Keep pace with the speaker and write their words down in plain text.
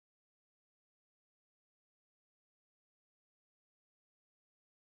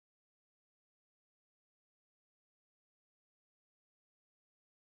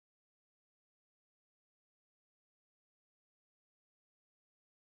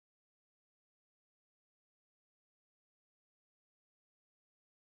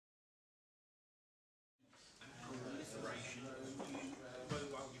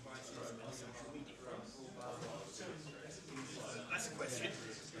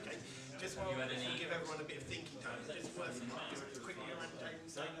you had any? Give everyone a bit of thinking time. Is this worth quickly orientating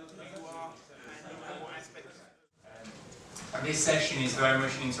saying who you are and what aspects? And this session is very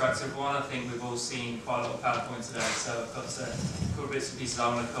much an interactive one. I think we've all seen quite a lot of PowerPoint today, so I've got a couple of bits and pieces I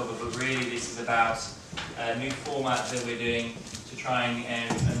want to cover, but really this is about a new format that we're doing to try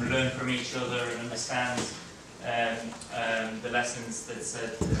and learn from each other and understand the lessons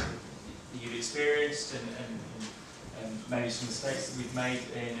that you've experienced and maybe some mistakes that we've made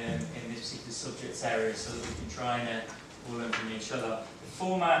in this particular subject area, so that we can try and all learn from each other. The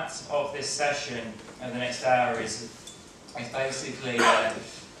format of this session and the next hour is basically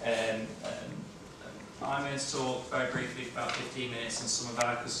I'm going to talk very briefly for about 15 minutes on some of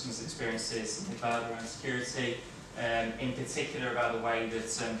our customers' experiences in the cloud around security, in particular about the way that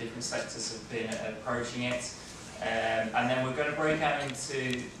different sectors have been approaching it. And then we're going to break out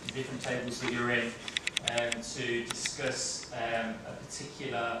into the different tables that you're in to discuss a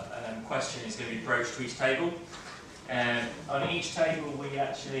particular question is going to be broached to each table. On each table we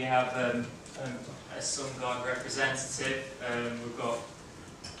actually have a SunGard representative. We've got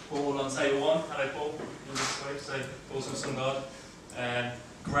Paul on table 1. Hello Paul, in this way, so Paul's from SunGard.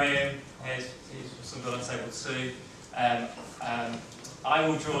 Graham is from SunGard on table 2. I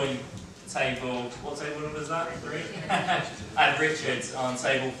will join table, what table number is that? 3? And Richard on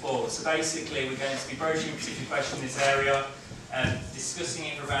table 4. So basically we're going to be broaching a particular question in this area, discussing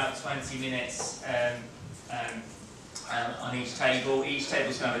it for about 20 minutes on each table. Each table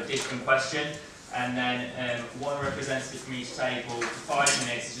is going to have a different question, and then one representative from each table for 5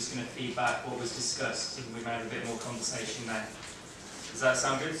 minutes is just going to feed back what was discussed, and we may have a bit more conversation there. Does that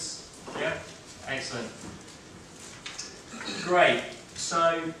sound good? Yeah? Excellent. Great.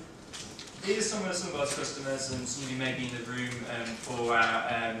 So these are some of SunGard's customers, and some of you may be in the room for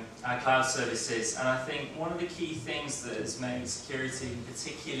our cloud services. And I think one of the key things that has made security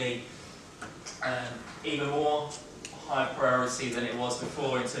particularly even more high priority than it was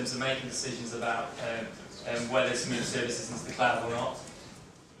before in terms of making decisions about whether to move services into the cloud or not.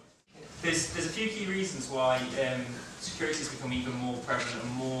 There's a few key reasons why security has become even more prevalent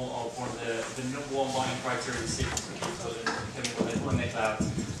and more of one of the number one buying criteria decisions for people and becoming what they put in their cloud.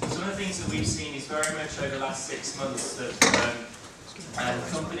 Some of the things that we've seen is very much over the last 6 months that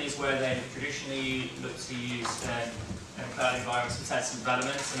companies where they've traditionally looked to use cloud environments for test and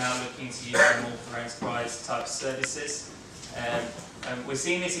development are now looking to use them more for enterprise type services. We're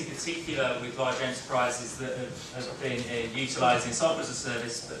seeing this in particular with large enterprises that have been utilising software as a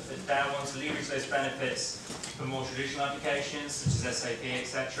service, but now want to leverage those benefits for more traditional applications such as SAP,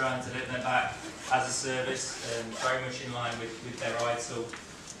 etc., and deliver them back as a service, very much in line with their ITIL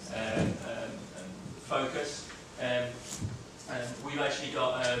focus. We've actually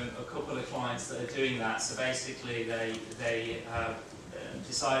got a couple of clients that are doing that. So basically, they have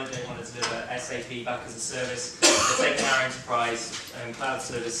decided they want to deliver SAP back as a service. They're taking our enterprise cloud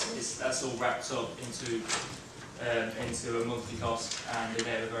services. That's all wrapped up into a monthly cost, and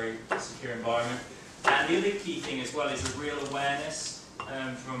they have a very secure environment. And the other key thing as well is a real awareness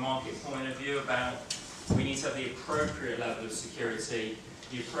from a market point of view about we need to have the appropriate level of security,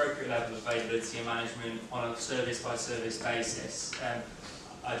 the appropriate level of availability and management on a service-by-service basis.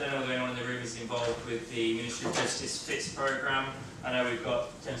 I don't know whether anyone in the room is involved with the Ministry of Justice FITS programme. I know we've got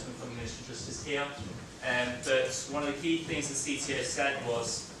a gentleman from the Ministry of Justice here. But one of the key things the CTO said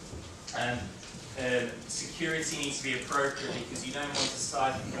was security needs to be appropriate because you don't want to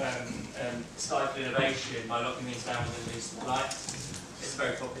stifle innovation by locking things down with a loose light. It's a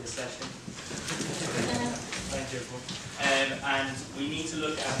very popular session. Thank you, everyone. And we need to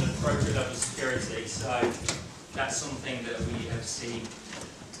look at an appropriate level of security, so that's something that we have seen.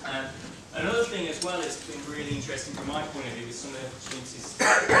 Another thing as well that's been really interesting from my point of view with some of the opportunities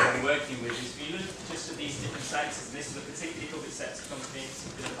that I'm working with is if you look just at these different sectors, and this is a particularly public sector company,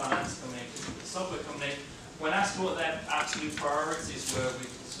 particularly a finance company, particularly a software company, when asked what their absolute priorities were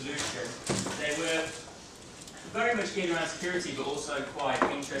with the solution, they were very much geared around security, but also quite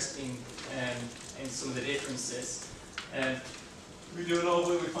interesting in some of the differences. We do a lot of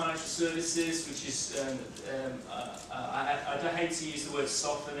work with financial services, which is, I don't hate to use the word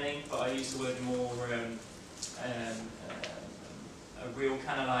softening, but I use the word more a real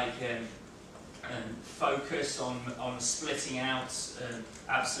kind of like focus on splitting out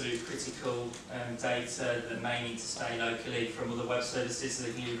absolute critical data that may need to stay locally from other web services so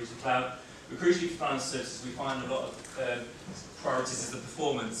they can leverage the cloud. But crucially for financial services, we find a lot of priorities as the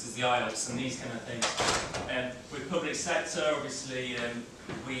performance, as the IOPS, and these kind of things. With public sector, obviously,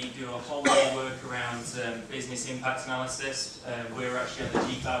 we do a whole lot of work around business impact analysis. We're actually on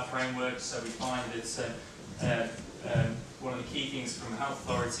the G-Cloud framework, so we find that one of the key things from health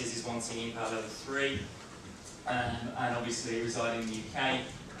authorities is wanting impact level 3, and obviously residing in the UK.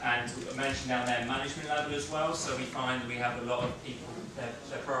 And I mentioned down there management level as well, so we find that we have a lot of people,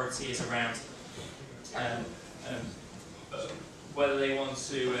 their priority is around whether they want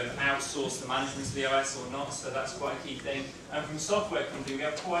to outsource the management of the OS or not, so that's quite a key thing. And from a software company, we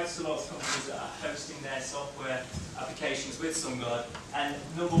have quite a lot of companies that are hosting their software applications with SunGard, and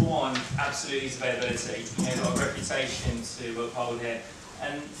number one absolutely is availability. You know, got a reputation to uphold here.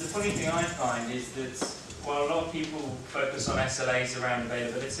 And the funny thing I find is that while a lot of people focus on SLAs around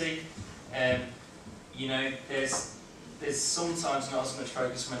availability, you know, there's sometimes not as much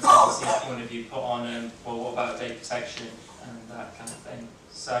focus from a technical point of view put on, well, what about data protection and that kind of thing.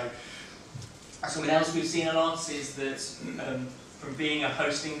 So, something else we've seen a lot is that from being a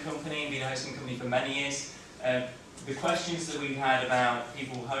hosting company and being a hosting company for many years, the questions that we've had about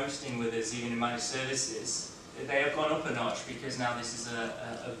people hosting with us, even in managed services, they have gone up a notch because now this is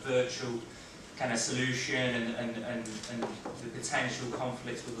a virtual kind of solution and the potential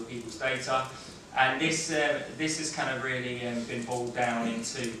conflicts with other people's data. And this has kind of really been boiled down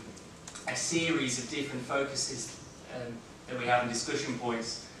into a series of different focuses that we have in discussion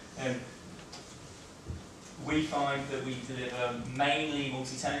points. We find that we deliver mainly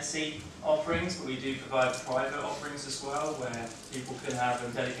multi-tenancy offerings, but we do provide private offerings as well, where people can have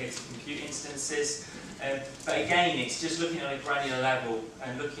dedicated compute instances. But again, it's just looking at a granular level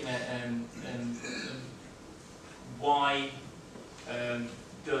and looking at why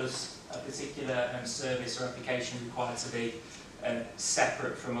does a particular service or application required to be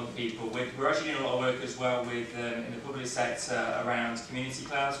separate from other people. We're actually doing a lot of work as well with in the public sector around community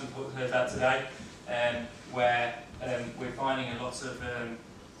clouds. We've heard that today, where we're finding a lot of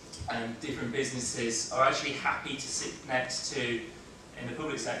different businesses are actually happy to sit next to, in the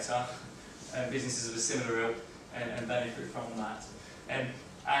public sector, businesses of a similar ilk and benefit from that.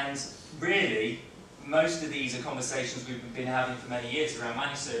 And really, most of these are conversations we've been having for many years around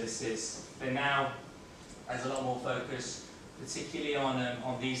managed services. But now there's a lot more focus, particularly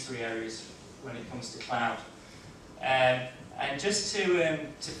on these three areas when it comes to cloud. And just to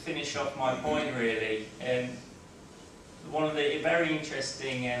finish off my point, really, one of the very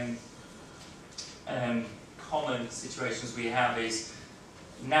interesting common situations we have is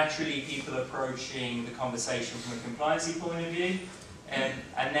naturally people approaching the conversation from a compliancy point of view.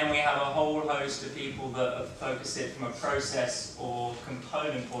 And then we have a whole host of people that focus it from a process or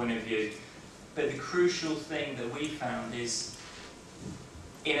component point of view. But the crucial thing that we found is,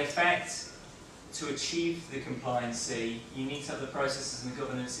 in effect, to achieve the compliancy, you need to have the processes and the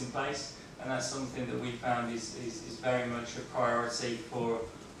governance in place, and that's something that we found is very much a priority for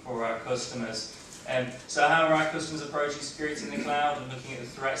our customers. So how are our customers approaching security in the cloud and looking at the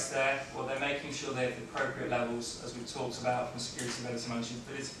threats there? Well, they're making sure they have the appropriate levels, as we've talked about from a security and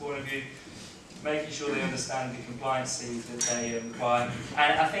manageability point of view, making sure they understand the compliancy that they require.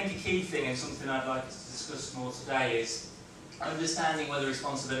 And I think a key thing, and something I'd like to discuss more today, is understanding where the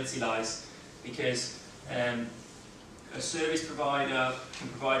responsibility lies, because a service provider can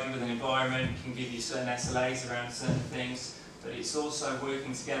provide you with an environment, can give you certain SLAs around certain things, but it's also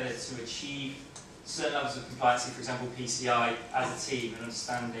working together to achieve certain levels of compliance, for example PCI, as a team, and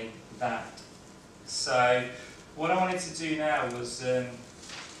understanding that. So what I wanted to do now was,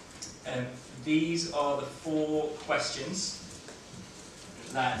 these are the 4 questions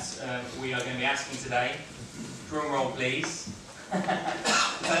that we are going to be asking today. Drum roll please.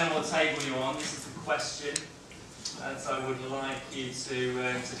 Depending on what table you're on, this is the question that I would like you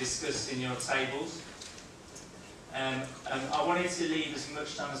to discuss in your tables. I wanted to leave as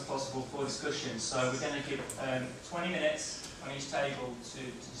much time as possible for discussion, so we're going to give 20 minutes on each table to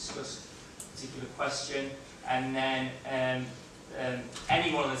discuss a particular question, and then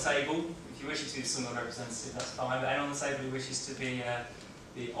anyone on the table, if you wish to be SunGard representative, that's fine, but anyone on the table who wishes to be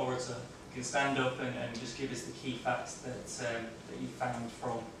the orator can stand up and just give us the key facts that you found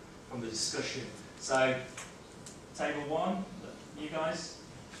from the discussion. So, table 1, you guys,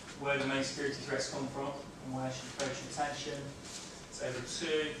 where do the main security threats come from? And where should you focus your attention? Table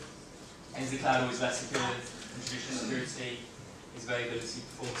 2, is the cloud always less secure than traditional security? Is availability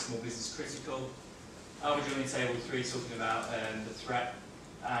for small business critical? Are we joining table 3 talking about the threat,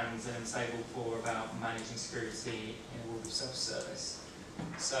 and table 4 about managing security in a world of self-service?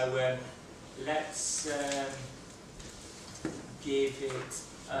 So let's give it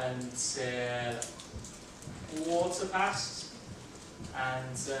until 1:15,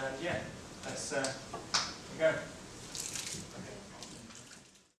 and yeah, let's go.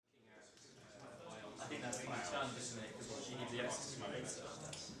 I think that's my challenge, isn't it? Because once you give the access to data,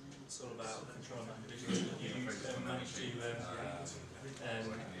 it's all about controlling that individual. You manage to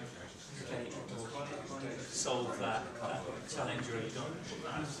solve that challenge, or have you got